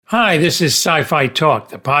Hi, this is Sci-Fi Talk,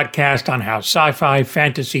 the podcast on how sci-fi,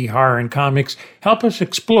 fantasy, horror, and comics help us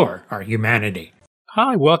explore our humanity.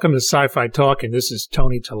 Hi, welcome to Sci-Fi Talk, and this is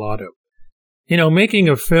Tony Tellado. You know, making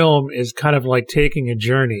a film is kind of like taking a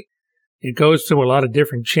journey. It goes through a lot of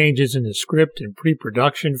different changes in the script and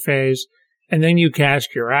pre-production phase, and then you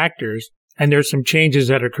cast your actors, and there's some changes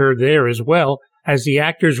that occur there as well as the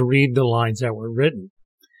actors read the lines that were written.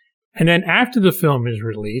 And then after the film is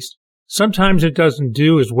released, sometimes it doesn't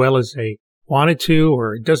do as well as they wanted to,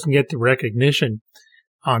 or it doesn't get the recognition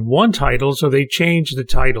on one title, so they change the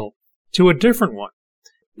title to a different one.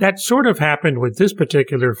 That sort of happened with this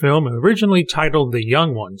particular film, originally titled The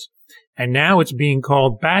Young Ones, and now it's being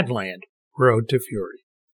called Badland, Road to Fury.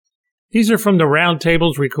 These are from the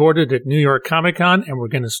roundtables recorded at New York Comic Con, and we're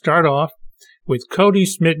going to start off with Kody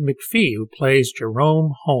Smit-McPhee, who plays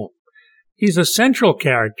Jerome Hoult. He's a central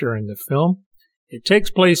character in the film. It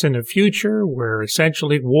takes place in a future where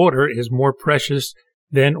essentially water is more precious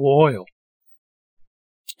than oil.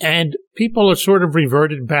 And people are sort of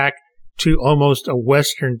reverted back to almost a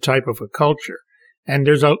Western type of a culture. And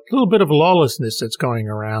there's a little bit of lawlessness that's going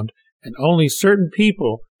around, and only certain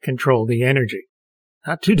people control the energy.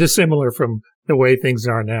 Not too dissimilar from the way things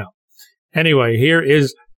are now. Anyway, here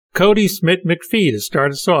is Kody Smit-McPhee to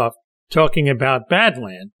start us off, talking about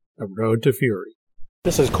Badland, The Road to Fury.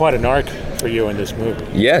 This is quite an arc for you in this movie.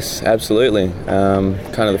 Yes, absolutely.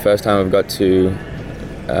 Kind of the first time I've got to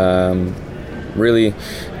really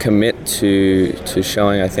commit to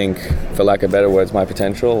showing, I think, for lack of better words, my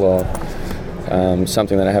potential, or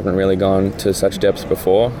something that I haven't really gone to such depths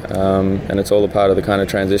before. And it's all a part of the kind of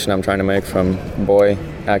transition I'm trying to make from boy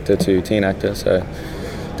actor to teen actor. So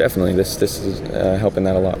definitely this is helping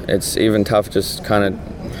that a lot. It's even tough just kind of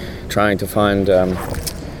trying to find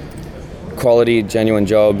quality, genuine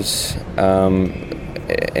jobs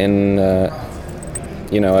in a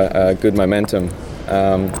good momentum.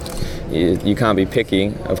 You can't be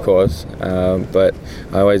picky, of course, but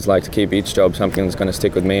I always like to keep each job something that's going to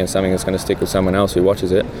stick with me and something that's going to stick with someone else who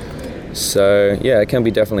watches it. So yeah, it can be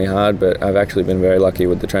definitely hard, but I've actually been very lucky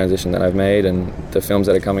with the transition that I've made, and the films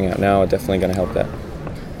that are coming out now are definitely going to help that.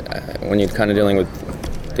 When you're kind of dealing with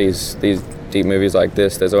these deep movies like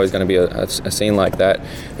this, there's always going to be a scene like that,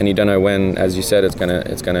 and you don't know when, as you said, it's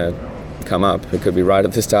gonna come up. It could be right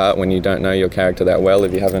at the start when you don't know your character that well,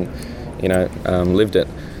 if you haven't lived it.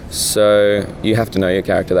 So you have to know your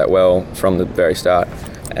character that well from the very start,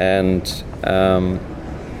 and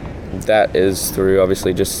that is through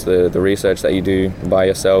obviously just the research that you do by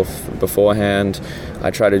yourself beforehand.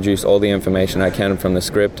 I try to juice all the information I can from the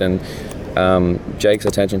script, and Jake's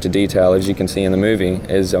attention to detail, as you can see in the movie,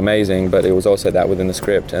 is amazing, but it was also that within the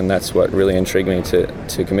script, and that's what really intrigued me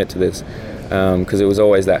to commit to this, because it was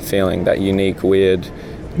always that feeling, that unique, weird,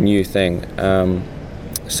 new thing.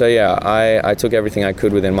 So yeah, I took everything I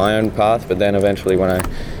could within my own path, but then eventually when I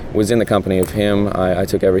was in the company of him, I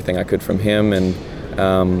took everything I could from him, and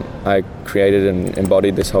I created and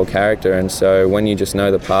embodied this whole character. And so when you just know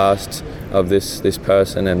the past of this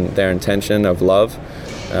person and their intention of love,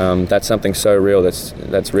 that's something so real,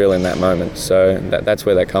 that's real in that moment. So that's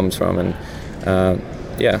where that comes from. And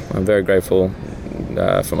yeah, I'm very grateful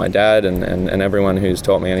for my dad and everyone who's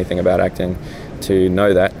taught me anything about acting to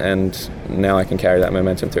know that, and now I can carry that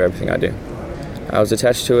momentum through everything I do. I was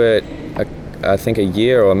attached to it, I think a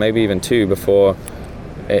year or maybe even two before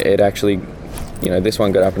it actually, this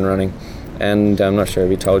one got up and running. And I'm not sure if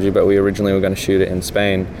he told you, but we originally were going to shoot it in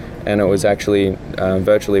Spain, and it was actually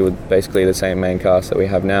virtually with basically the same main cast that we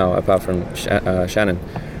have now, apart from Shannon.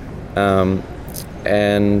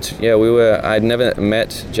 And yeah, I'd never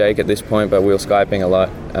met Jake at this point, but we were Skyping a lot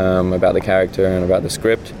about the character and about the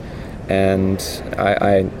script, and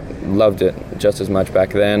I loved it just as much back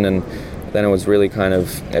then. And then it was really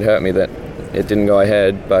it hurt me that it didn't go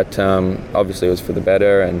ahead, but obviously it was for the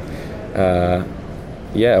better. And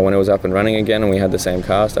yeah, when it was up and running again and we had the same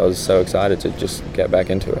cast, I was so excited to just get back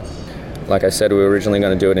into it. Like I said, we were originally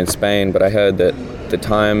going to do it in Spain, but I heard that the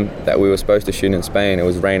time that we were supposed to shoot in Spain, it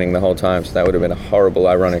was raining the whole time, so that would have been a horrible,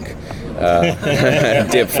 ironic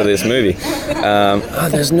dip for this movie.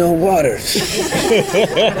 There's no water.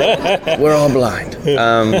 We're all blind.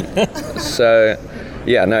 So,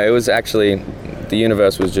 yeah, no, it was actually, the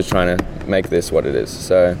universe was just trying to make this what it is,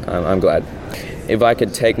 so I'm glad. If I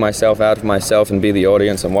could take myself out of myself and be the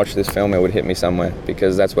audience and watch this film, it would hit me somewhere,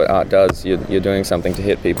 because that's what art does. You're doing something to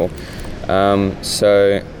hit people.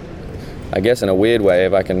 So I guess in a weird way,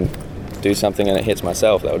 if I can do something and it hits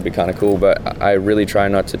myself, that would be kind of cool. But I really try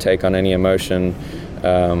not to take on any emotion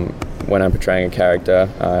when I'm portraying a character.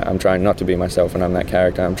 I'm trying not to be myself when I'm that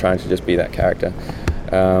character. I'm trying to just be that character.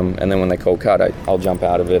 And then when they call cut, I'll jump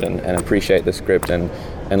out of it and appreciate the script and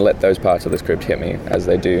let those parts of the script hit me as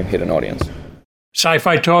they do hit an audience.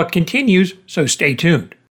 Sci-Fi Talk continues, so stay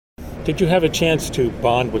tuned. Did you have a chance to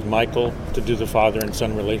bond with Michael to do the father and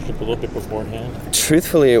son relationship a little bit beforehand?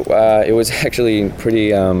 Truthfully, it was actually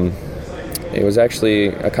pretty. It was actually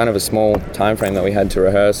a kind of a small time frame that we had to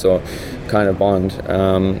rehearse or kind of bond.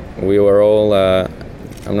 We were all.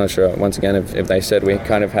 I'm not sure. Once again, if they said we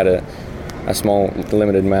kind of had a small,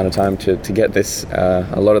 limited amount of time to get this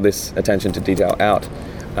a lot of this attention to detail out.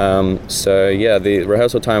 So yeah, the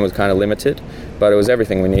rehearsal time was kind of limited, but it was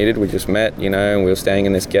everything we needed. We just met, and we were staying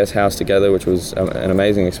in this guest house together, which was an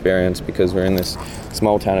amazing experience because we're in this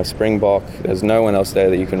small town of Springbok. There's no one else there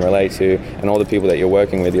that you can relate to, and all the people that you're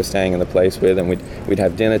working with, you're staying in the place with, and we'd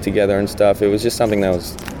have dinner together and stuff. It was just something that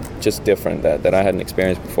was just different that I hadn't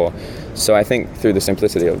experienced before. So I think through the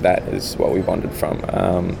simplicity of that is what we bonded from.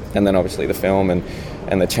 And then obviously the film and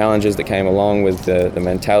the challenges that came along with the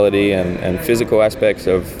mentality and physical aspects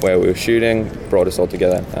of where we were shooting brought us all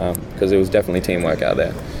together because it was definitely teamwork out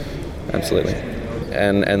there. Absolutely.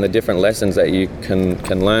 And the different lessons that you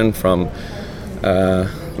can learn from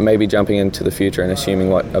maybe jumping into the future and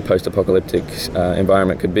assuming what a post-apocalyptic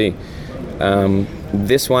environment could be.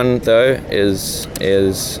 This one though is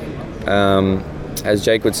as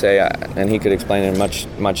Jake would say, and he could explain in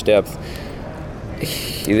much depth,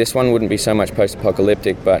 this one wouldn't be so much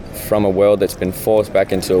post-apocalyptic, but from a world that's been forced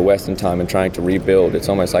back into a Western time and trying to rebuild. It's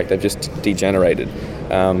almost like they've just degenerated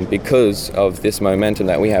because of this momentum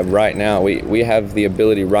that we have right now. We have the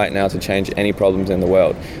ability right now to change any problems in the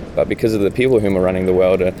world, but because of the people whom are running the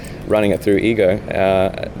world are running it through ego,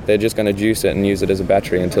 they're just going to juice it and use it as a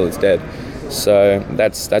battery until it's dead. So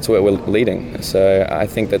that's where we're leading. So I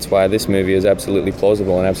think that's why this movie is absolutely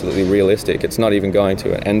plausible and absolutely realistic. It's not even going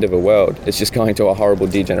to an end of a world. It's just going to a horrible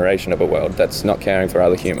degeneration of a world that's not caring for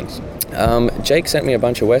other humans. Jake sent me a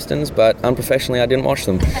bunch of Westerns, but unprofessionally I didn't watch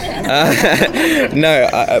them. But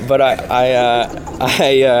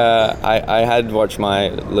I had watched my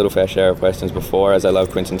little fair share of Westerns before, as I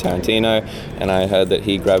love Quentin Tarantino, and I heard that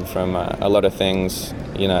he grabbed from a lot of things,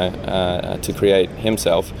 to create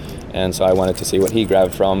himself. And so I wanted to see what he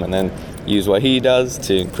grabbed from and then use what he does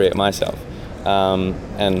to create myself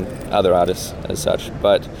and other artists as such.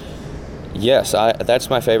 But yes, that's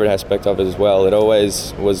my favorite aspect of it as well. It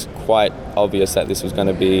always was quite obvious that this was going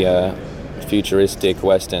to be a futuristic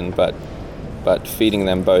Western, but feeding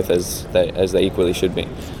them both as they equally should be.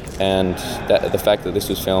 And the fact that this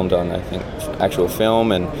was filmed on, I think, actual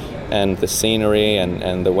film and the scenery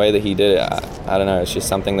and the way that he did it, I don't know, it's just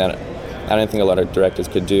something that I don't think a lot of directors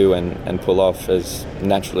could do and pull off as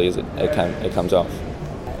naturally as it comes off.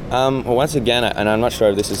 Well, once again, and I'm not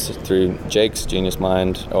sure if this is through Jake's genius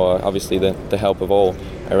mind or obviously the help of all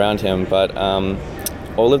around him, but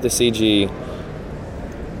all of the CG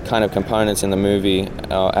kind of components in the movie,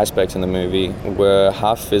 aspects in the movie, were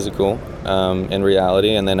half physical in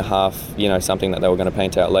reality, and then half, something that they were going to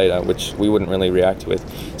paint out later, which we wouldn't really react with.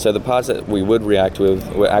 So the parts that we would react with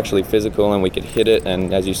were actually physical, and we could hit it,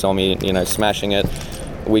 and as you saw me, smashing it,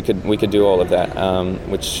 we could do all of that,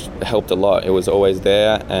 which helped a lot. It was always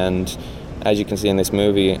there, and as you can see in this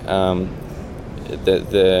movie,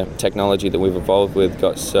 the technology that we've evolved with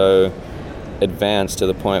got so advanced to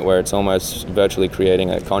the point where it's almost virtually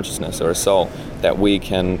creating a consciousness or a soul that we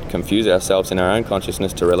can confuse ourselves in our own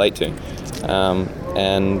consciousness to relate to.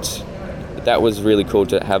 And that was really cool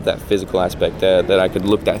to have that physical aspect there, that I could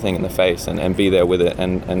look that thing in the face and be there with it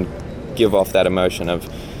and give off that emotion of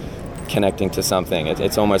connecting to something.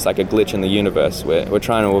 It's almost like a glitch in the universe where we're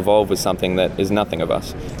trying to evolve with something that is nothing of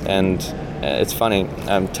us. And it's funny,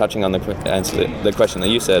 touching on the question that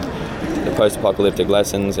you said, the post-apocalyptic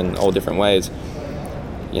lessons in all different ways,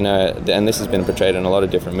 and this has been portrayed in a lot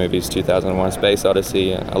of different movies, 2001: Space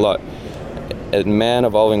Odyssey, a lot. A man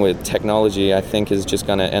evolving with technology, I think, is just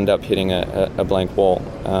going to end up hitting a blank wall.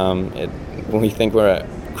 When we think we're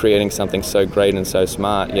creating something so great and so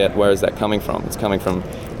smart, yet where is that coming from? It's coming from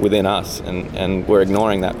within us, and we're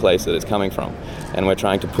ignoring that place that it's coming from, and we're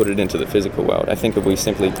trying to put it into the physical world. I think if we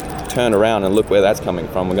simply turn around and look where that's coming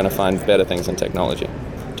from, we're going to find better things in technology.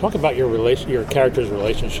 Talk about your character's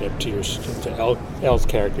relationship to Elle's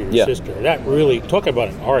character, your sister. That really, talk about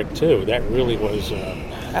an arc too. That really was.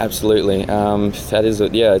 Absolutely. That is,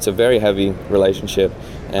 it's a very heavy relationship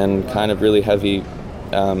and kind of really heavy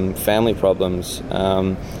family problems.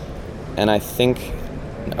 And I think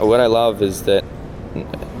what I love is that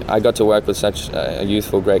I got to work with such a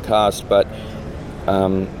youthful, great cast, but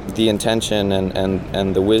the intention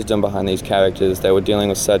and the wisdom behind these characters, they were dealing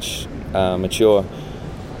with such mature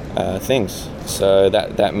things. So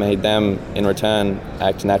that made them, in return,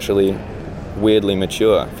 act naturally, weirdly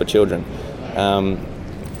mature for children.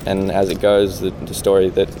 And as it goes, the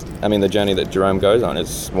journey that Jerome goes on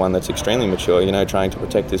is one that's extremely mature, trying to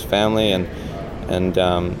protect his family and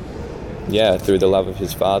through the love of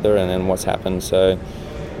his father and then what's happened. So,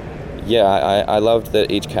 I loved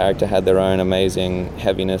that each character had their own amazing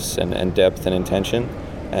heaviness and depth and intention.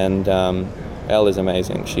 And Elle is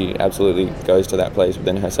amazing. She absolutely goes to that place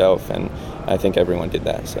within herself, and I think everyone did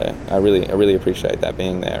that. So I really appreciate that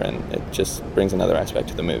being there, and it just brings another aspect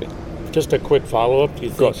to the movie. Just a quick follow-up. Do you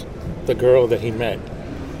think the girl that he met,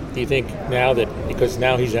 do you think now that, because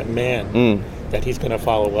now he's that man, that he's going to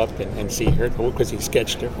follow up and see her because he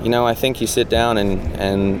sketched her? I think you sit down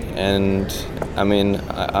and I mean,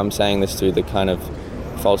 I'm saying this through the kind of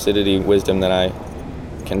falsity wisdom that I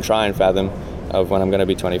can try and fathom of when I'm going to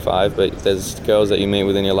be 25, but there's girls that you meet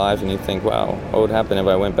within your life and you think, wow, what would happen if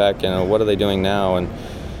I went back, what are they doing now? And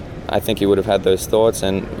I think he would have had those thoughts,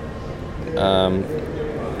 and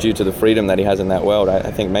due to the freedom that he has in that world,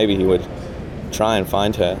 I think maybe he would try and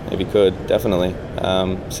find her if he could, definitely.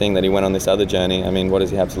 Seeing that he went on this other journey, I mean, what does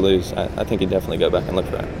he have to lose? I think he'd definitely go back and look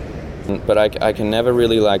for her. But I can never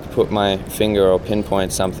really put my finger or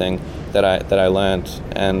pinpoint something that I learned,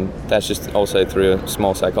 and that's just also through a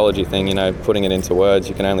small psychology thing, putting it into words.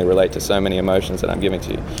 You can only relate to so many emotions that I'm giving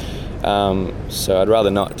to you. So I'd rather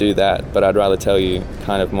not do that, but I'd rather tell you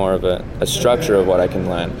kind of more of a structure of what I can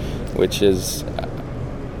learn, which is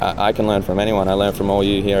I can learn from anyone. I learn from all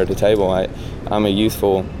you here at the table. I'm a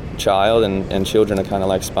youthful child, and children are kind of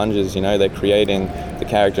like sponges, they're creating the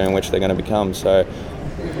character in which they're going to become. So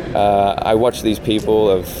I watch these people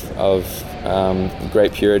of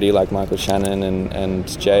great purity like Michael Shannon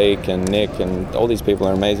and Jake and Nick, and all these people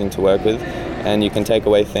are amazing to work with, and you can take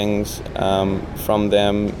away things from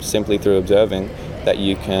them simply through observing that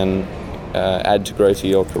you can add to grow to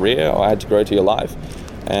your career or add to grow to your life.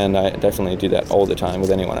 And I definitely do that all the time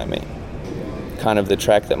with anyone I meet. Kind of the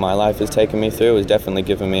track that my life has taken me through has definitely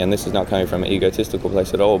given me, and this is not coming from an egotistical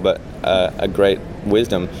place at all, but a great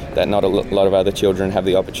wisdom that not a lot of other children have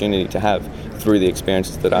the opportunity to have through the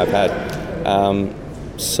experiences that I've had.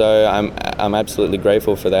 So I'm absolutely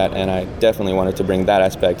grateful for that, and I definitely wanted to bring that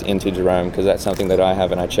aspect into Jerome, because that's something that I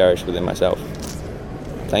have and I cherish within myself.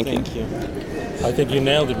 Thank you. I think you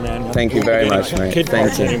nailed it, man. Thank you very much, mate.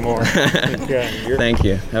 Thank you. Anymore. Thank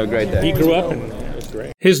you. Have a great day. He grew up, and it was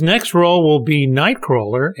great. His next role will be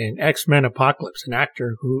Nightcrawler in X-Men Apocalypse, an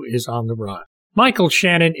actor who is on the run. Michael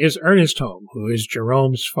Shannon is Ernest Holm, who is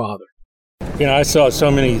Jerome's father. I saw so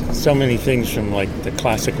many things from the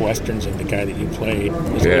classic westerns and the guy that you played.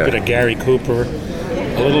 There's a little bit of Gary Cooper,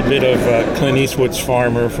 a little bit of Clint Eastwood's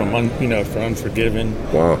Farmer from Unforgiven.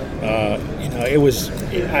 Wow. It was.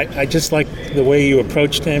 I just liked the way you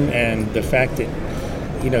approached him, and the fact that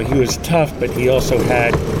he was tough, but he also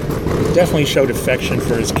definitely showed affection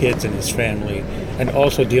for his kids and his family, and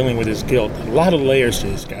also dealing with his guilt. A lot of layers to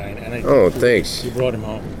this guy. And I think thanks. You brought him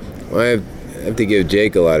home. Well, I have to give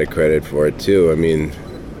Jake a lot of credit for it too. I mean,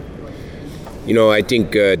 I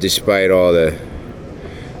think despite all the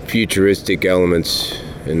futuristic elements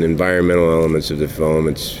and environmental elements of the film,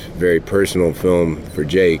 it's a very personal film for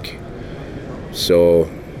Jake. So,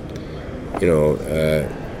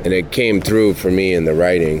 and it came through for me in the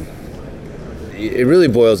writing. It really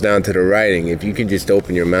boils down to the writing. If you can just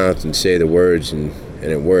open your mouth and say the words and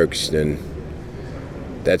it works, then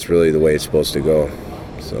that's really the way it's supposed to go.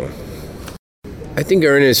 So I think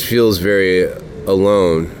Ernest feels very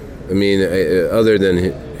alone. I mean, other than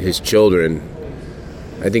his children,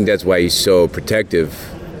 I think that's why he's so protective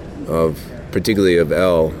particularly of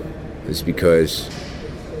Elle, is because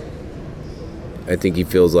I think he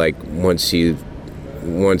feels like once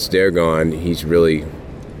they're gone, he's really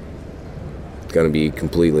going to be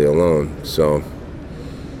completely alone. So,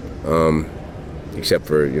 except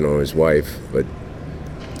for his wife, but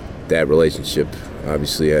that relationship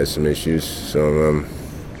obviously has some issues. So,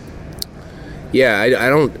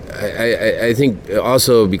 I think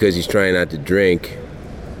also because he's trying not to drink,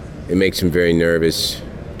 it makes him very nervous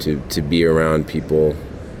to be around people.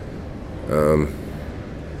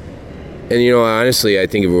 And honestly, I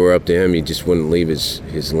think if it were up to him, he just wouldn't leave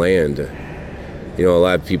his land. A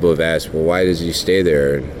lot of people have asked, well, why does he stay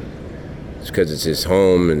there? And it's because it's his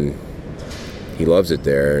home and he loves it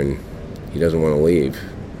there and he doesn't want to leave.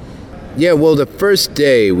 Yeah, well, the first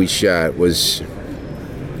day we shot was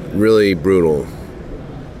really brutal.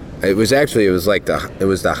 It was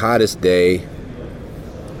the hottest day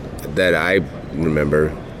that I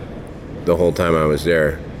remember the whole time I was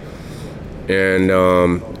there. And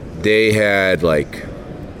they had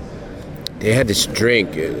they had this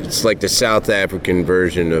drink. It's like the South African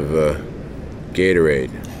version of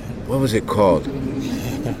Gatorade. What was it called?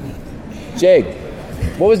 Jake,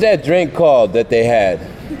 what was that drink called that they had?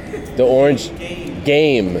 The orange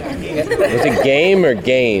Game. Was it Game or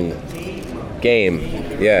Gain? Game,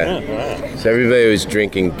 yeah. Oh, wow. So everybody was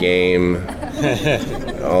drinking Game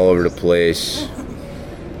all over the place.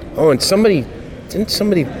 Oh, and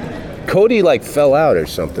Kody like fell out or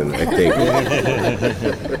something, I think.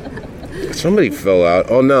 Somebody fell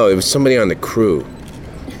out. Oh no, it was somebody on the crew.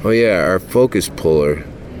 Oh yeah, our focus puller,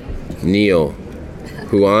 Neil,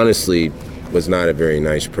 who honestly was not a very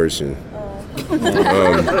nice person.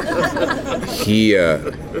 He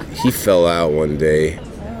fell out one day,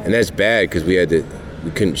 and that's bad because we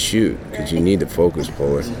couldn't shoot because you need the focus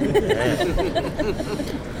puller.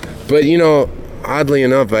 But you know, oddly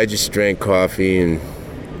enough, I just drank coffee and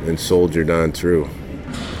soldiered on through.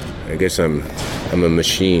 I guess I'm a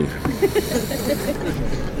machine.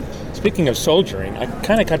 Speaking of soldiering, I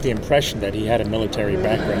kind of got the impression that he had a military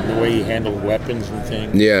background, the way he handled weapons and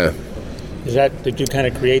things. Yeah. Did you kind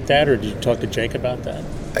of create that, or did you talk to Jake about that?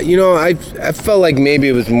 You know, I felt like maybe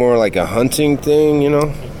it was more like a hunting thing, you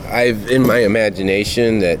know. I've in my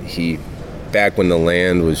imagination that he, back when the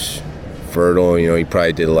land was fertile, you know, he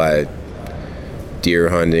probably did a lot of deer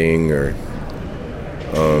hunting or,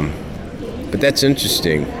 but that's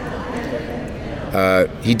interesting.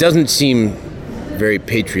 He doesn't seem very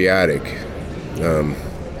patriotic,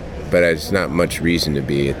 but it's not much reason to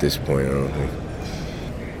be at this point, I don't think.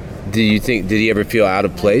 Did he ever feel out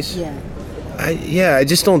of place? Yeah. I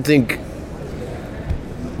just don't think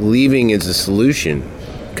leaving is a solution.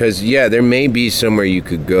 Because, yeah, there may be somewhere you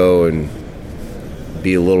could go and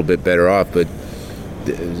be a little bit better off, but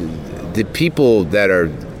the people that are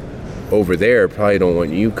over there probably don't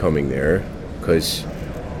want you coming there because,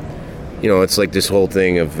 you know, it's like this whole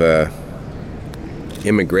thing of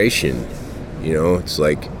immigration, you know? It's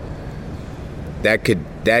like that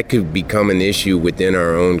could become an issue within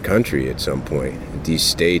our own country at some point. These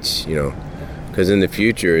states, you know, because in the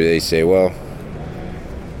future they say, well,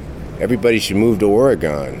 everybody should move to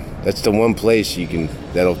Oregon. That's the one place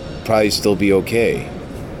that'll probably still be okay.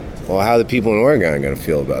 Well, how are the people in Oregon going to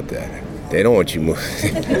feel about that? They don't want you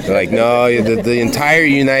moving. They're like, no, the entire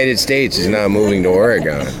United States is not moving to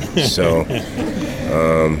Oregon.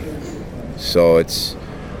 So it's,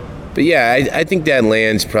 but yeah, I think that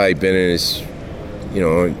land's probably been in his, you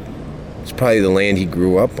know, it's probably the land he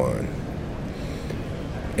grew up on.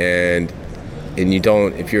 And you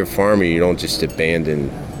don't, if you're a farmer, you don't just abandon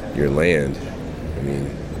your land. I mean,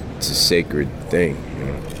 it's a sacred thing, you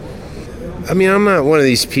know. I mean, I'm not one of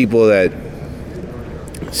these people that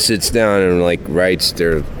sits down and like writes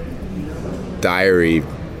their diary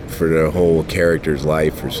for the whole character's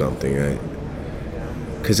life or something.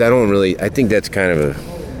 Because I think that's kind of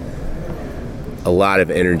a lot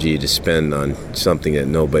of energy to spend on something that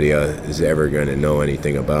nobody is ever going to know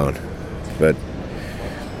anything about. But,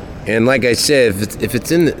 and like I said, if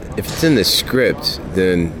it's in the script,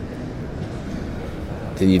 then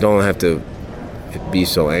you don't have to be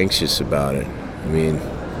so anxious about it. I mean,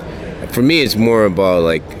 for me, it's more about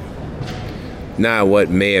like not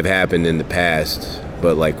what may have happened in the past,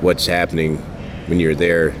 but like what's happening when you're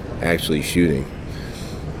there actually shooting,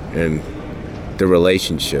 and the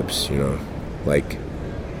relationships. You know, like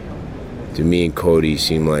to me and Kody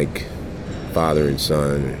seem like father and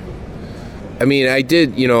son. I mean, I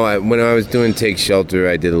did. You know, when I was doing Take Shelter,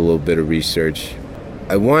 I did a little bit of research.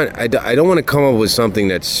 I don't want to come up with something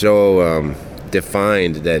that's so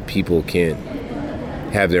defined that people can't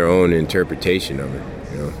have their own interpretation of it.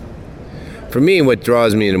 You know, for me, what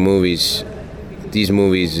draws me to these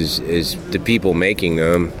movies is the people making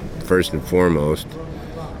them first and foremost,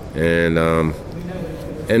 and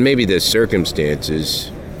maybe the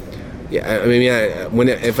circumstances. Yeah, I mean,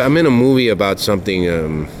 if I'm in a movie about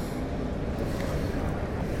something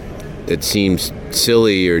that seems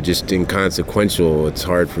silly or just inconsequential, it's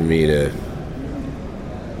hard for me to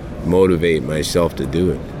motivate myself to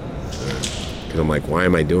do it. Because I'm like, why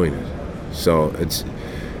am I doing it? So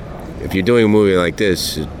if you're doing a movie like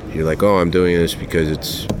this, you're like, oh, I'm doing this because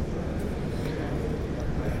it's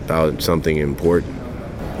about something important.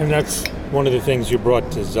 And that's one of the things you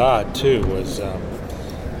brought to Zod, too, was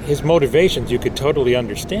his motivations you could totally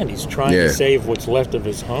understand. He's trying to save what's left of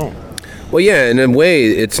his home. Well, yeah, in a way,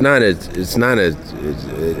 it's not a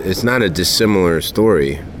dissimilar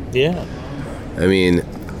story. Yeah. I mean,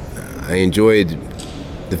 I enjoyed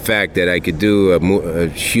the fact that I could do a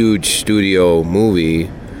huge studio movie,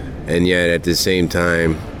 and yet at the same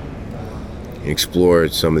time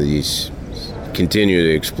continue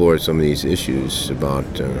to explore some of these issues about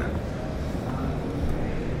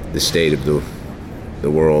the state of the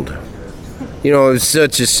world. You know, it was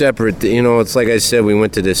such a separate, you know, it's like I said, we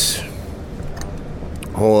went to this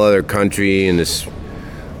whole other country and this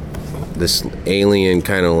alien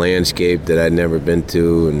kind of landscape that I'd never been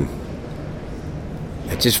to, and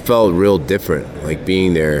it just felt real different, like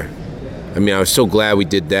being there. I mean, I was so glad we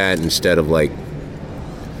did that instead of like,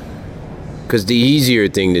 because the easier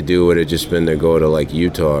thing to do would have just been to go to like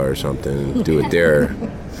Utah or something and do it there.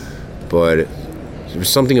 But there was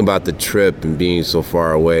something about the trip and being so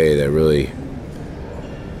far away that really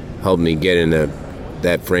helped me get into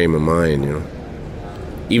that frame of mind, you know.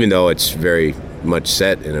 Even though it's very much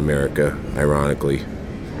set in America, ironically,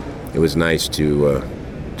 it was nice to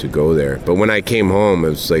go there. But when I came home, it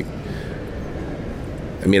was like,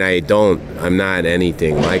 I mean, I'm not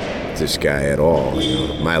anything like this guy at all. You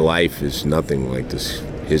know? My life is nothing like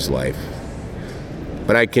his life.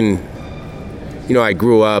 But I can, you know, I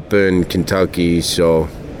grew up in Kentucky, so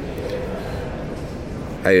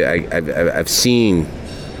I've seen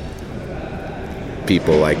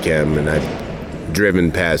people like him, and I've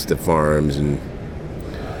driven past the farms, and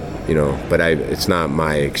you know, but it's not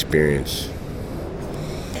my experience.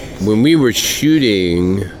 When we were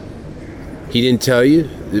shooting, he didn't tell you?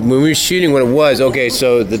 When we were shooting, what it was, okay,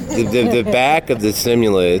 so the back of the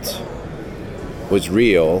simulate was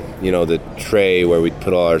real, you know, the tray where we'd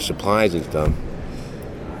put all our supplies and stuff.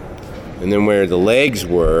 And then where the legs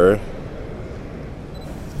were,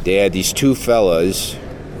 they had these two fellas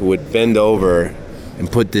who would bend over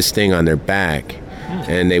and put this thing on their back,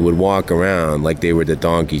 and they would walk around like they were the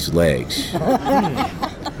donkey's legs.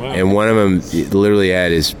 And one of them literally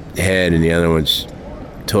had his head and the other one's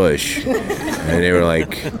tush. And they were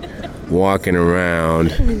like walking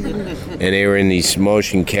around, and they were in these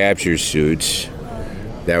motion capture suits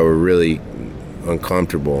that were really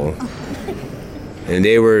uncomfortable. And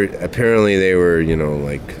they were, you know,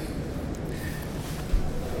 like,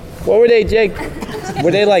 what were they, Jake?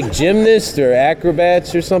 Were they like gymnasts or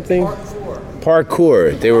acrobats or something?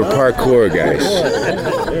 Parkour. They were parkour guys.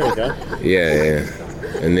 There we go. Yeah.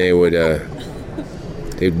 And they would,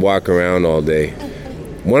 they'd walk around all day.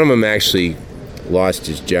 One of them actually lost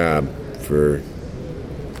his job for,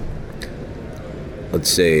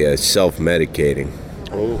 let's say, self-medicating.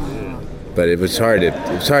 Oh. But it was hard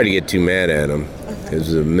to get too mad at him. It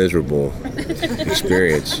was a miserable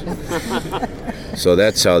experience. So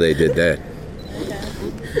that's how they did that.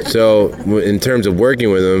 So in terms of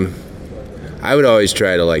working with him, I would always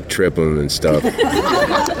try to like trip him and stuff,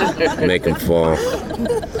 make him fall.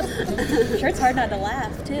 I'm sure it's hard not to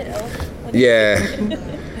laugh too.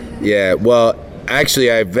 Yeah. Well,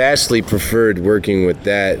 actually, I vastly preferred working with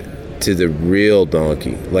that to the real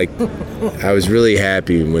donkey. Like, I was really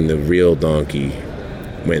happy when the real donkey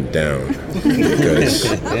went down, because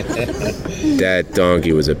that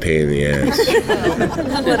donkey was a pain in the ass.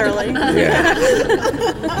 Literally.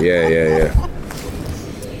 Yeah.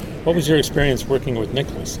 What was your experience working with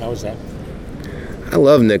Nicholas? How was that? I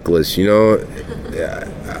love Nicholas, you know.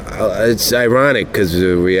 It's ironic because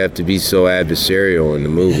we have to be so adversarial in the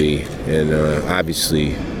movie, and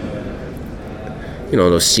obviously, you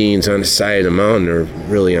know, those scenes on the side of the mountain are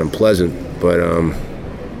really unpleasant, but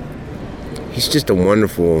he's just a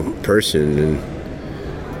wonderful person. And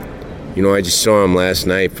you know, I just saw him last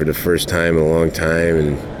night for the first time in a long time,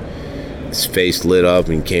 and his face lit up,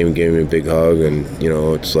 and he came and gave me a big hug. And you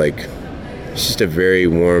know, it's like, he's just a very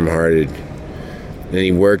warm-hearted, and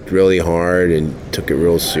he worked really hard and took it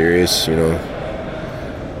real serious, you know,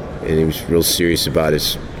 and he was real serious about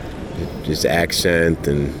his accent,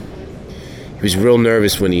 and he was real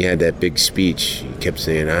nervous when he had that big speech. He kept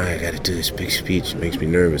saying, I gotta do this big speech, it makes me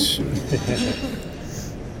nervous.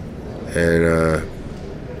 And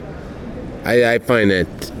I find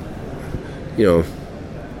that, you know,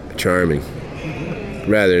 charming,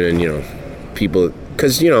 rather than, you know, people,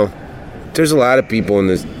 because, you know, there's a lot of people in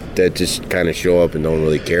this that just kind of show up and don't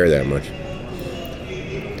really care that much.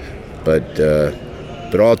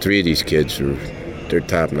 But all three of these kids they're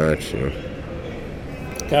top notch, you know.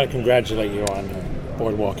 Gotta congratulate you on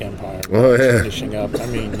Boardwalk Empire. Oh, yeah. Finishing up. I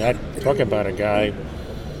mean, talk about a guy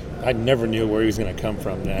I never knew where he was going to come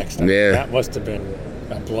from next. Yeah. That must have been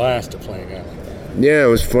a blast to play a guy like that. Yeah, it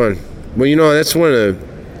was fun. Well, you know, that's one of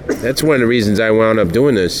the reasons I wound up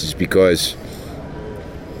doing this, is because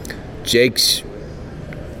Jake's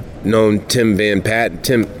known Tim Van Patten.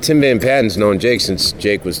 Tim Van Patten's known Jake since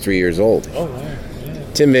Jake was 3 years old. Oh, wow. Yeah.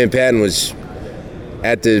 Tim Van Patten was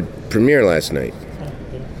at the premiere last night,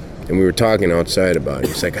 and we were talking outside about it.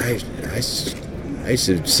 He's like, I used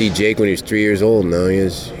to see Jake when he was 3 years old, and now he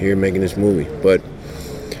is here making this movie. But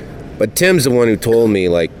Tim's the one who told me,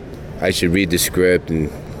 like, I should read the script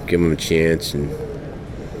and give him a chance, and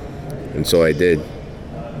so I did.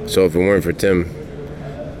 So if it weren't for Tim,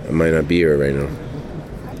 I might not be here right now.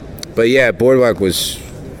 But yeah, Boardwalk was,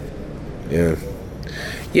 yeah,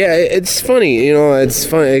 it's funny, you know, it's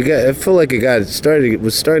funny. I feel like it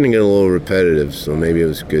was starting to get a little repetitive, so maybe it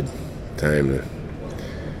was a good time to.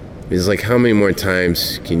 It's like, how many more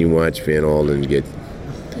times can you watch Van Alden get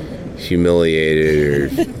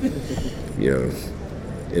humiliated or, you know,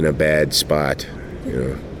 in a bad spot, you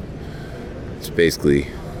know? It's basically,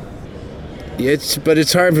 but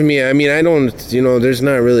it's hard for me. I mean, I don't, you know, there's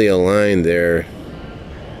not really a line there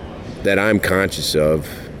that I'm conscious of.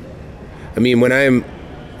 I mean, when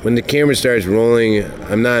the camera starts rolling,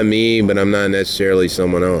 I'm not me, but I'm not necessarily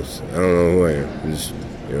someone else. I don't know who I am. Just,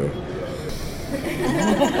 you know.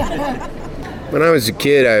 When I was a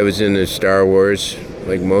kid, I was into Star Wars,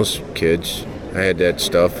 like most kids. I had that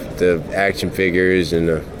stuff, the action figures and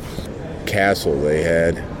the castle they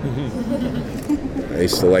had. I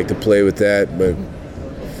used to like to play with that, but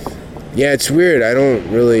yeah, it's weird. I don't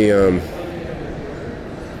really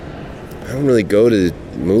go to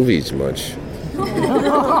movies much.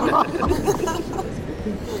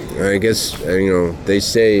 I guess, you know, they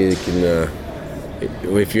say it can,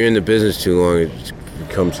 if you're in the business too long, it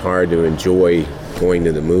becomes hard to enjoy going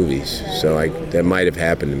to the movies. So that might have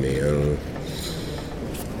happened to me. I don't know.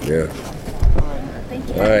 Yeah.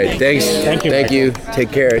 All right. Thanks. Thank you.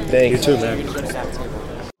 Take care. Thanks. You too, man.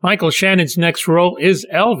 Michael Shannon's next role is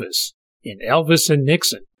Elvis in Elvis and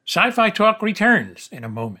Nixon. Sci-Fi Talk returns in a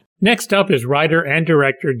moment. Next up is writer and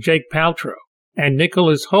director Jake Paltrow and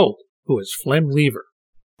Nicholas Hoult, who is Flem Lever.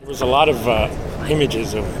 There was a lot of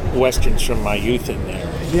images of Westerns from my youth in there.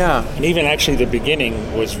 Yeah. And even actually the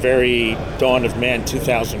beginning was very Dawn of Man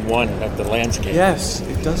 2001 of the landscape. Yes,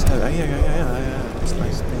 it does have. Yeah. It's a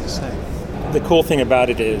nice thing to say. The cool thing about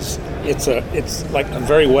it is it's like a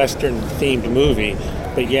very Western themed movie,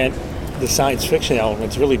 but yet the science fiction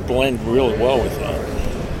elements really blend really well with it.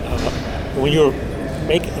 When you were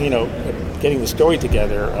getting the story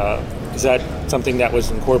together, is that something that was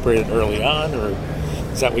incorporated early on, or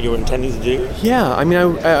is that what you were intending to do? Yeah, I mean,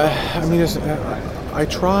 I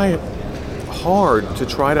try hard to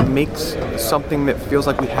try to make something that feels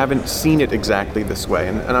like we haven't seen it exactly this way,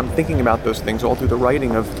 and I'm thinking about those things all through the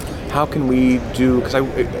writing of how can we do, because I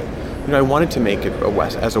wanted to make it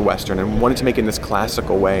as a Western and wanted to make it in this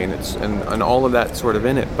classical way, and all of that sort of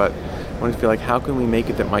in it, but I wanted to feel like how can we make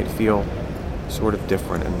it that might feel sort of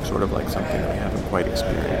different and sort of like something that we haven't quite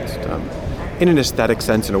experienced in an aesthetic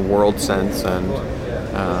sense, in a world sense, and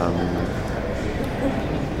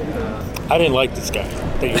I didn't like this guy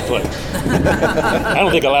that you played. I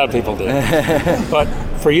don't think a lot of people did. But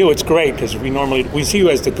for you, it's great because we see you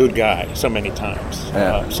as the good guy so many times.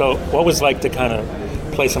 Yeah. So what was it like to kind of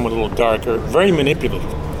play someone a little darker, very manipulative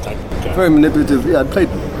type of guy? Very manipulative. Yeah, I'd played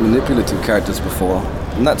manipulative characters before,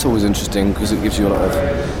 and that's always interesting because it gives you a lot of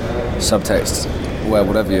subtext where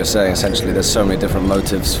whatever you're saying, essentially, there's so many different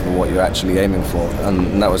motives for what you're actually aiming for,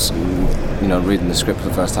 and that was, reading the script for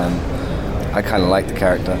the first time, I kind of liked the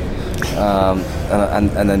character.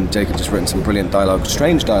 And then Jake had just written some brilliant dialogue,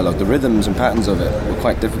 strange dialogue. The rhythms and patterns of it were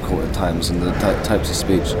quite difficult at times, and the types of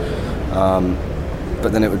speech.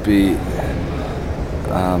 But then it would be,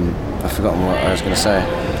 I've forgotten what I was going to say.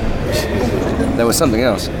 There was something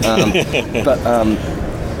else.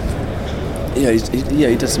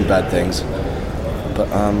 He does some bad things. But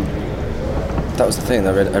that was the thing.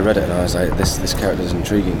 I read it and I was like, this character is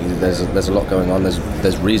intriguing. There's a lot going on.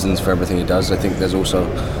 There's reasons for everything he does. I think there's also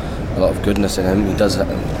a lot of goodness in him.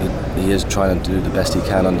 He is trying to do the best he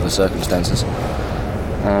can under the circumstances.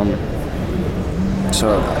 I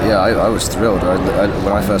was thrilled.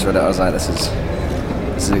 When I first read it, I was like, this is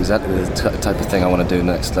exactly the type of thing I want to do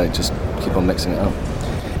next. Like, just keep on mixing it up.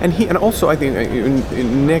 And also I think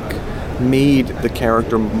Nick made the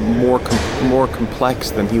character more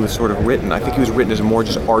complex than he was sort of written. I think he was written as a more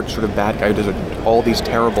just arch sort of bad guy who does all these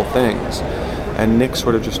terrible things. And Nick's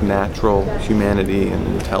sort of just natural humanity and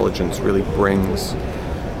intelligence really brings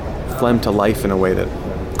Flem to life in a way that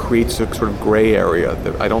creates a sort of gray area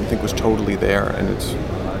that I don't think was totally there, and it's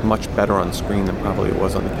much better on screen than probably it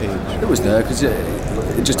was on the page. It was there because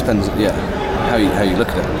it just depends, how you look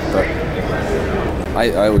at it. But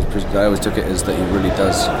I always took it as that he really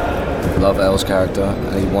does love Elle's character,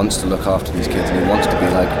 and he wants to look after these kids, and he wants to be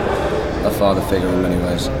like a father figure in many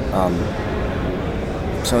ways.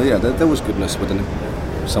 There was goodness within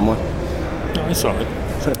him somewhere. I saw it.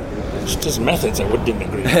 It's just methods I didn't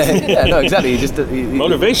agree with. Yeah, no, exactly.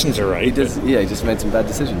 Motivations are right. He just made some bad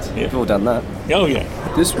decisions. Yeah. We've all done that. Oh, yeah.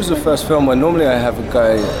 This was the first film where normally I have a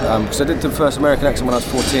guy, because I did the first American accent when I was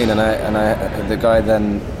 14, and the guy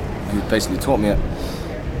then, who basically taught me it,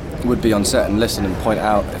 would be on set and listen and point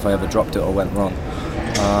out if I ever dropped it or went wrong.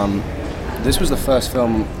 This was the first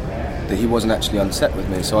film that he wasn't actually on set with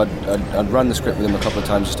me, so I'd run the script with him a couple of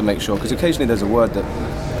times just to make sure, because occasionally there's a word that,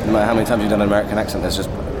 no matter how many times you've done an American accent, you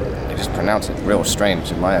just pronounce it real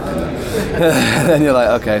strange, in my opinion. And then you're like,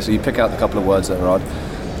 okay, so you pick out a couple of words that are odd.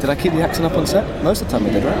 Did I keep the accent up on set? Most of the time I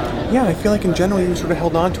did, right? Yeah, I feel like in general you sort of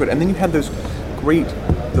held on to it, and then you had you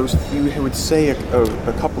would say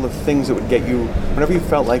a couple of things that would get you, whenever you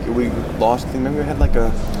felt like we lost things, maybe you had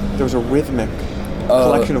there was a rhythmic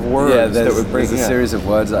collection of words that would bring. There's a series of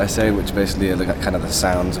words that I say, which basically are like kind of the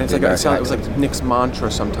sounds. And it was like Nick's mantra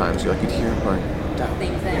sometimes. You'd hear him going.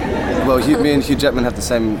 Well, me and Hugh Jackman have the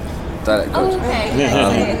same dialect coach. Oh,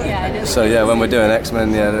 okay. So yeah, when we're doing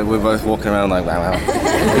X-Men, we're both walking around like wow,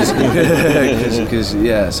 because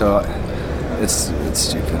so it's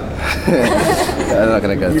stupid. I'm not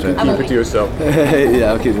gonna go through it. Keep it to yourself.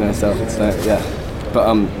 Yeah, I'll keep it to myself. It's but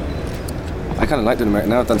I kind of like doing American.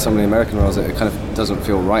 Now I've done so many American roles that it kind of doesn't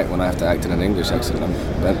feel right when I have to act in an English accent.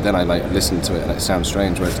 Then I listen to it and it sounds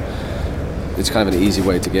strange. Whereas it's kind of an easy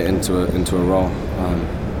way to get into a role.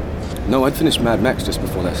 No, I'd finished Mad Max just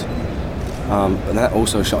before this, and that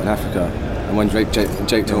also shot in Africa. And when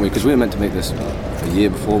Jake told me, because we were meant to make this a year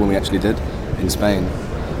before when we actually did in Spain,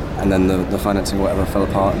 and then the financing or whatever fell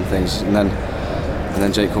apart and things, and then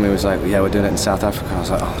Jake called me and was like, yeah, we're doing it in South Africa. I was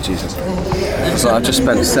like, oh Jesus. So I just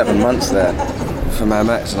spent 7 months there for Mad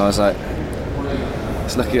Max, and I was like,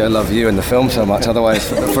 it's lucky I love you and the film so much, otherwise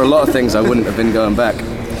for a lot of things I wouldn't have been going back.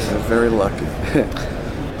 Very lucky.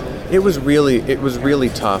 It was really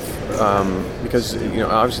tough because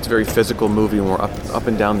obviously it's a very physical movie, and we're up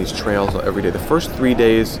and down these trails every day. The first 3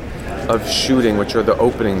 days of shooting, which are the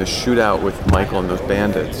opening, the shootout with Michael and those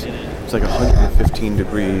bandits, it's like 115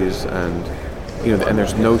 degrees, and and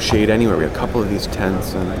there's no shade anywhere. We had a couple of these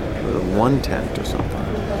tents and one tent or something.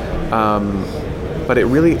 But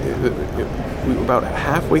we were about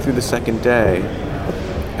halfway through the second day,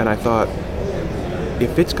 and I thought,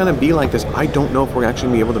 if it's going to be like this, I don't know if we're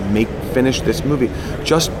actually going to be able to finish this movie.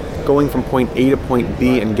 Just going from point A to point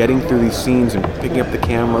B and getting through these scenes and picking up the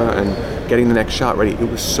camera and getting the next shot ready, it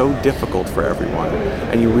was so difficult for everyone.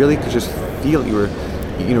 And you really could just feel you were,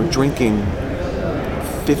 drinking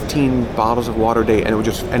 15 bottles of water a day, and it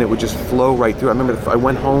would just flow right through. I remember I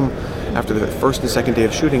went home after the first and second day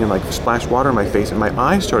of shooting and splashed water in my face, and my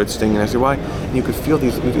eyes started stinging. I said, why? And you could feel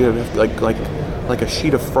these, like a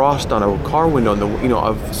sheet of frost on a car window, and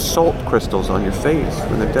of salt crystals on your face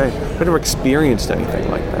in the day. I've never experienced anything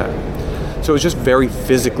like that. So it was just very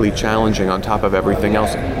physically challenging on top of everything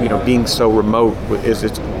else. Being so remote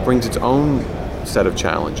brings its own set of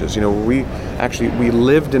challenges. We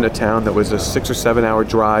lived in a town that was a 6 or 7 hour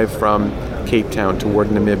drive from Cape Town toward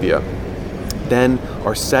Namibia. Then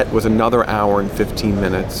our set was another hour and 15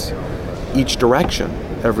 minutes each direction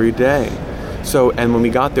every day. So, and when we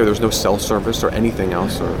got there was no cell service or anything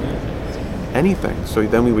else or anything. So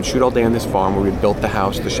then we would shoot all day on this farm where we built the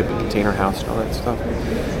house, the shipping container house and all that stuff.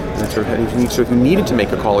 And so if you needed to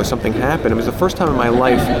make a call or something happened, it was the first time in my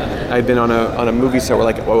life I'd been on a movie set where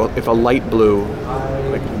if a light blew,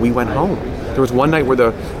 we went home. There was one night where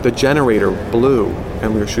the generator blew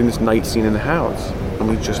and we were shooting this night scene in the house, and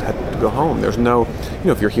we just had to go home. There's no,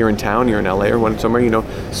 if you're here in town, you're in LA or somewhere,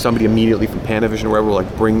 somebody immediately from Panavision or wherever will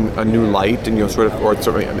bring a new light and there's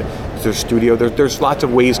a studio. There's lots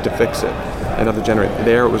of ways to fix it. Another generator.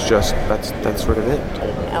 There it was just that's sort of it.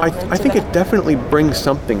 I think it definitely brings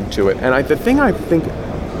something to it. And I think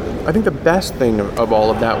the best thing of all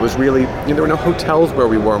of that was really, there were no hotels where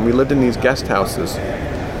we were, and we lived in these guest houses,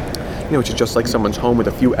 which is just like someone's home with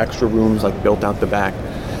a few extra rooms built out the back.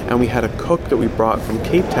 And we had a cook that we brought from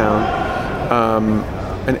Cape Town,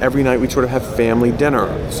 and every night we'd sort of have family dinner.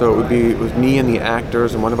 So it was me and the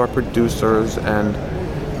actors and one of our producers and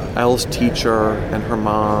Elle's teacher and her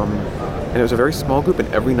mom. And it was a very small group, and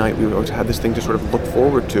every night we always had this thing to sort of look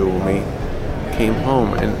forward to when we came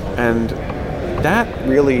home. And that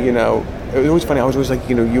really, it was always funny. I was always like,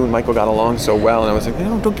 you and Michael got along so well, and I was like,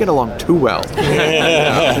 don't get along too well.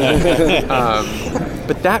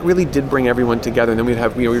 But that really did bring everyone together. And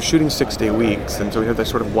then we were shooting 6-day weeks, and so we had this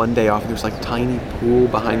sort of one day off, and there was tiny pool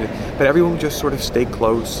behind it. But everyone would just sort of stay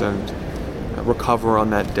close and recover on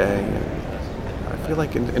that day. And I feel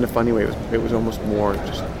like in a funny way, it was almost more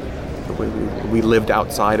just the way we lived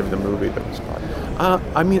outside of the movie that was fun.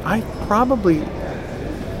 I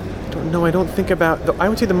I don't think about. I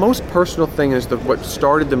would say the most personal thing is what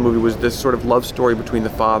started the movie was this sort of love story between the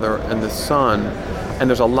father and the son, and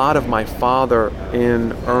there's a lot of my father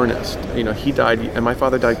in Ernest. He died, and my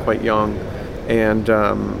father died quite young, and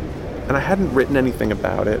I hadn't written anything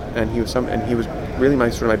about it, and he was really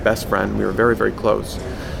my best friend. We were very, very close.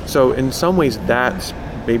 So in some ways, that's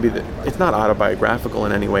maybe it's not autobiographical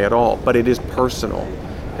in any way at all, but it is personal,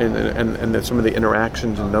 and some of the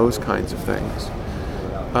interactions and those kinds of things.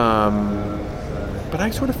 But I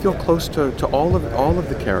sort of feel close to all of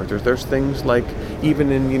the characters. There's things like, even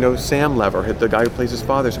in Sam Lever, the guy who plays his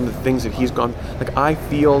father, some of the things that he's gone. Like I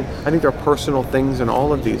think there are personal things in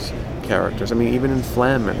all of these characters. I mean, even in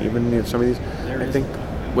Flem, and even some of these. I think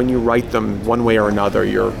when you write them one way or another,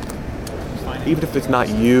 even if it's not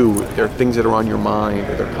you, there are things that are on your mind,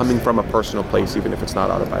 or they're coming from a personal place, even if it's not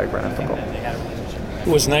autobiographical. It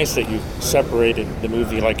was nice that you separated the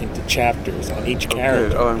movie into chapters on each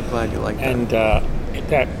character. Oh, I'm glad you like that. And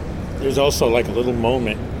that there's also a little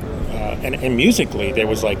moment, and musically there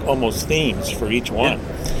was almost themes for each one.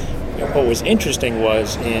 Yeah. What was interesting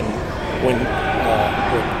was when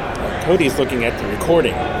Kody's looking at the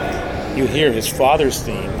recording, you hear his father's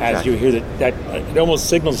theme as you hear that it almost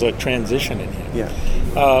signals a transition in him.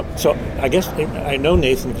 Yeah. So I guess I know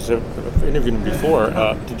Nathan because I've interviewed him before.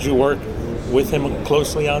 Did you work with him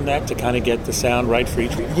closely on that to kind of get the sound right for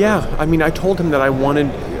each one? Yeah, I mean, I told him that I wanted,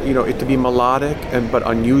 it to be melodic but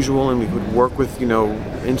unusual, and we could work with,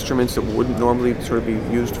 instruments that wouldn't normally sort of be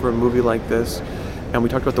used for a movie like this. And we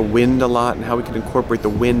talked about the wind a lot and how we could incorporate the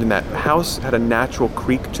wind. And that house had a natural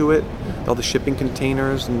creak to it, all the shipping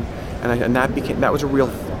containers, and that was a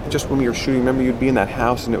real. Just when we were shooting, remember you'd be in that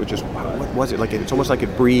house and it was just, wow, what was it like? It's almost like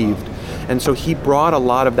it breathed. And so he brought a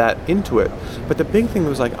lot of that into it. But the big thing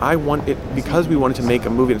was because we wanted to make a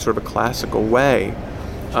movie in sort of a classical way,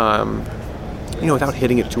 without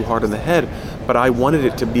hitting it too hard on the head. But I wanted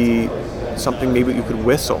it to be something maybe you could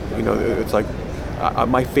whistle. It's like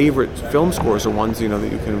my favorite film scores are ones that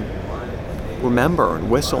you can remember and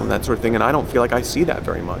whistle and that sort of thing. And I don't feel like I see that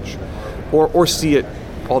very much, or see it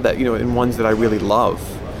all that in ones that I really love.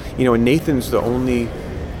 And Nathan's the only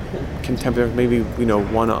contemporary, maybe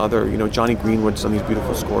one other. Johnny Greenwood's done these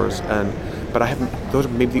beautiful scores, but I haven't. Those are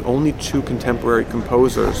maybe the only two contemporary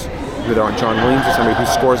composers that aren't John Williams or somebody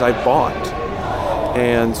whose scores I bought.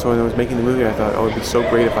 And so when I was making the movie, I thought, it'd be so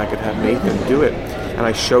great if I could have Nathan do it. And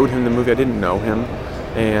I showed him the movie. I didn't know him,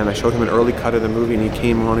 and I showed him an early cut of the movie, and he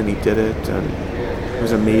came on and he did it, and it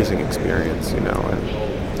was an amazing experience, And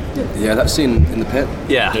yeah, that scene in the pit.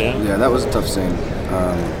 Yeah, that was a tough scene.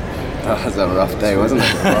 That was a rough day, wasn't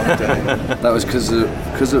it? A rough day. That was because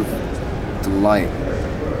of the light.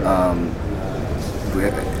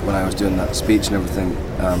 When I was doing that speech and everything,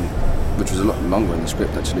 which was a lot longer in the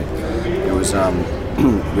script actually, it was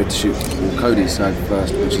we had to shoot Kody's side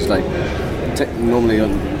first, which is normally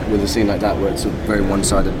with a scene like that where it's very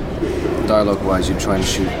one-sided dialogue-wise, you try and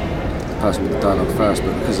shoot the person with the dialogue first,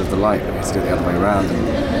 but because of the light, we had to do it the other way around.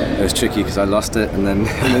 And it was tricky because I lost it, and then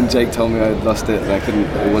Jake told me I had lost it, and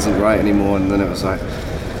it wasn't right anymore, and then it was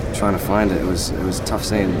trying to find it. It was a tough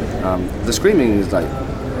scene. The screaming is that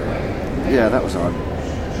was hard,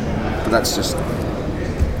 but that's just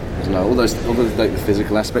all those the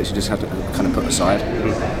physical aspects you just have to kind of put aside,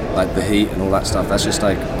 like the heat and all that stuff. That's just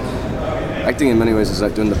acting in many ways is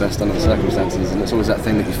doing the best under the circumstances, and it's always that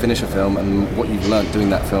thing that you finish a film and what you've learned doing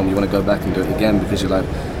that film, you want to go back and do it again because you're like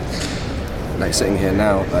sitting here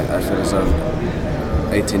now, I feel as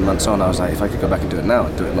though 18 months on, I was like, if I could go back and do it now,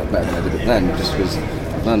 I'd do it a lot better than I did it then, just because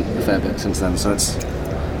I've learned a fair bit since then. So it's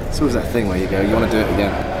always that thing where you go, you want to do it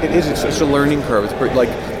again. It is. It's a learning curve. It's pretty,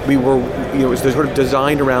 we were, it was sort of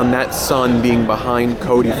designed around that sun being behind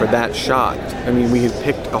Kody for that shot. I mean, we had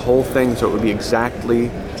picked a whole thing so it would be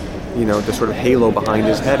exactly, the sort of halo behind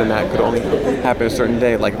his head, and that could only happen a certain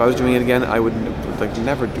day. Like if I was doing it again, I would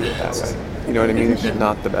never do it that way. You know what I mean? It's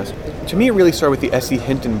not the best. To me, it really started with the S.E.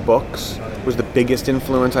 Hinton books. Was the biggest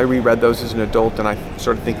influence. I reread those as an adult, and I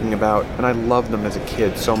started thinking about, and I loved them as a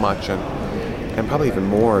kid so much, and probably even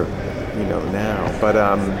more, now. But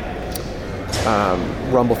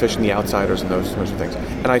Rumblefish and the Outsiders and those sorts of things.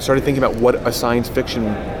 And I started thinking about what a science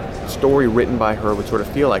fiction story written by her would sort of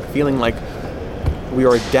feel like. Feeling like we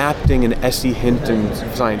are adapting an S.E. Hinton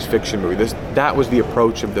science fiction movie. That was the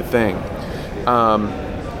approach of the thing.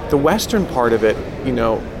 The Western part of it,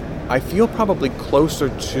 I feel probably closer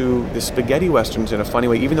to the spaghetti Westerns in a funny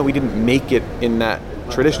way, even though we didn't make it in that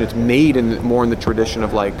tradition. It's made more in the tradition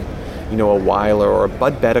of a Weiler or a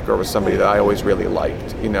Bud Bedecker was somebody that I always really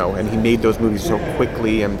liked, and he made those movies so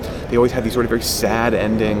quickly, and they always had these sort of very sad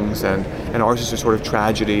endings, and ours is a sort of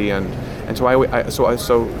tragedy, and so I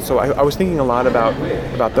was thinking a lot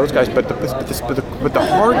about those guys, but the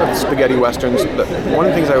heart of the spaghetti westerns, one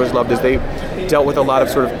of the things I always loved is they dealt with a lot of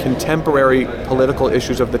sort of contemporary political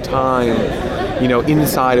issues of the time,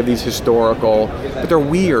 inside of these historical, but they're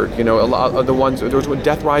weird, a lot of the ones, there was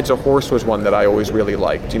Death Rides a Horse was one that I always really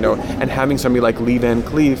liked, and having somebody like Lee Van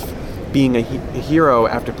Cleef being a hero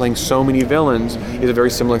after playing so many villains is a very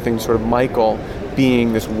similar thing to sort of Michael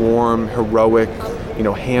being this warm, heroic,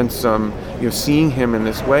 handsome, seeing him in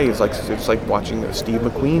this way is like, it's like watching Steve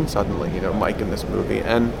McQueen suddenly, Mike in this movie,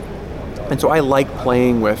 and so I like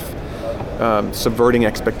playing with subverting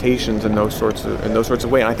expectations in those sorts of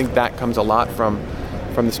ways. And I think that comes a lot from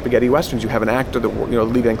the spaghetti westerns. You have an actor that,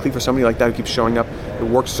 Lee Van Cleef or somebody like that who keeps showing up. It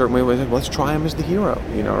works a certain way. Well, let's try him as the hero,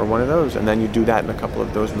 or one of those. And then you do that in a couple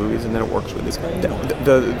of those movies, and then it works with this.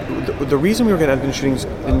 The reason we were going to have been shooting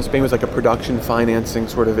in Spain was like a production financing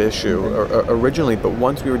sort of issue originally. But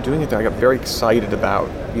once we were doing it there, I got very excited about,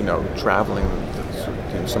 traveling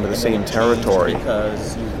some of the same territory.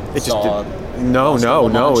 Because you it saw... just No. Oh,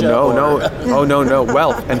 no.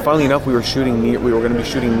 Well, and funnily enough, we were going to be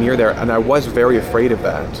shooting near there, and I was very afraid of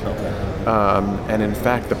that. Okay. And in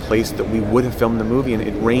fact, the place that we would have filmed the movie in,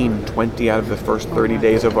 it rained 20 out of the first 30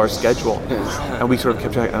 days of our schedule. And we sort of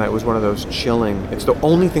kept trying, and it was one of those chilling. It's the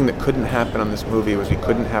only thing that couldn't happen on this movie was we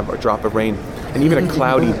couldn't have a drop of rain, and even a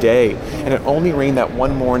cloudy day. And it only rained that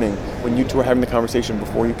one morning when you two were having the conversation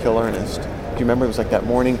before you kill Ernest. Do you remember? It was like that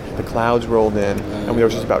morning, the clouds rolled in, and there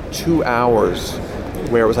was just about 2 hours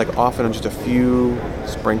where it was like off and just a few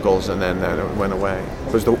sprinkles, and then it went away.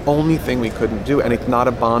 It was the only thing we couldn't do, and it's not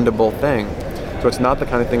a bondable thing. So it's not the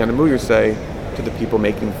kind of thing on the movie you say to the people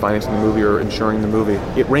financing the movie or insuring the movie,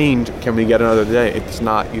 it rained, can we get another day? It's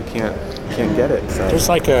not, you can't get it. So. There's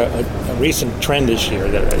like a recent trend this year,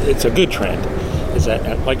 that it's a good trend, is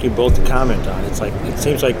that, like you both comment on, it's like, it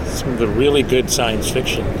seems like some of the really good science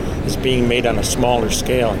fiction is being made on a smaller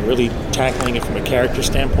scale and really tackling it from a character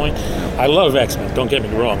standpoint. I love X-Men, don't get me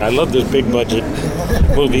wrong. I love those big budget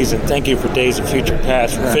movies, and thank you for Days of Future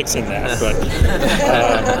Past for fixing that.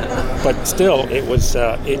 But still, it was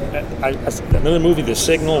another movie, The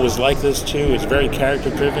Signal, was like this too. It's very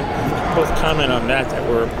character driven. Both comment on that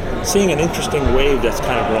we're seeing an interesting wave that's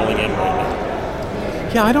kind of rolling in right now.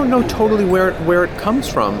 Yeah, I don't know totally where it comes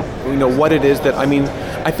from. What it is that,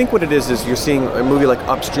 I think what it is you're seeing a movie like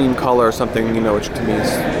Upstream Color or something, which to me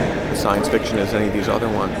is science fiction as any of these other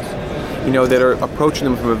ones, that are approaching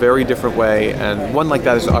them from a very different way. And one like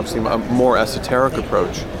that is obviously a more esoteric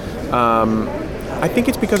approach. I think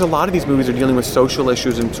it's because a lot of these movies are dealing with social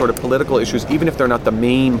issues and sort of political issues, even if they're not the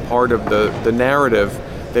main part of the narrative,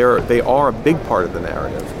 they are a big part of the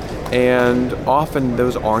narrative. And often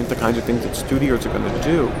those aren't the kinds of things that studios are going to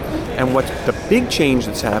do. And what's the big change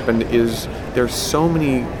that's happened is there's so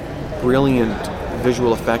many brilliant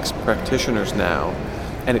visual effects practitioners now,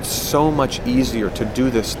 and it's so much easier to do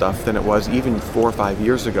this stuff than it was even 4 or 5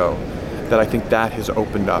 years ago, that I think that has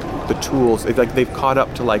opened up the tools. It's like they've caught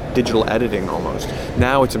up to like digital editing almost.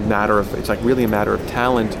 Now it's really a matter of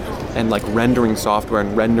talent and like rendering software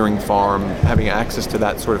and rendering farm, having access to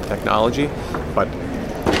that sort of technology. But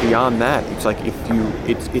beyond that, it's like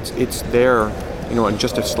it's there, and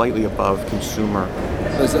just a slightly above consumer.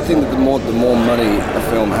 There's the thing that the more money a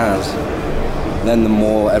film has, then the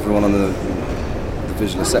more everyone on the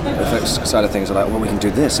visual effects side of things are like, well, we can do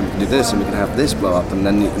this and we can do this and we can have this blow up, and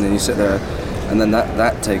then you sit there, and then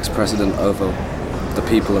that takes precedent over the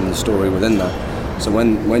people and the story within that. So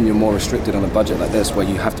when you're more restricted on a budget like this, where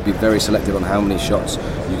you have to be very selective on how many shots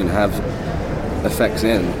you can have effects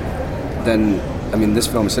in, then this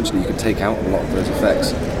film, essentially, you could take out a lot of those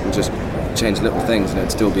effects and just change little things, and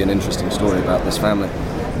it'd still be an interesting story about this family.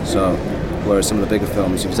 So, whereas some of the bigger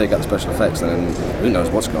films, if you take out the special effects, then who knows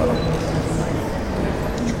what's going on.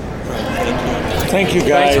 Thank you,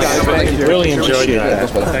 guys. Thank you. Really enjoyed that.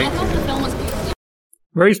 Thank you.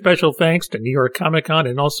 Very special thanks to New York Comic Con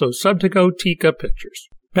and also Subtico Tika Pictures.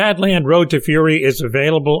 Badland Road to Fury is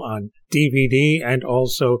available on DVD and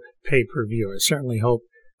also pay-per-view. I certainly hope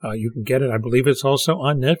you can get it. I believe it's also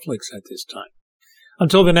on Netflix at this time.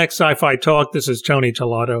 Until the next Sci-Fi Talk, this is Tony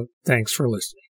Tolato. Thanks for listening.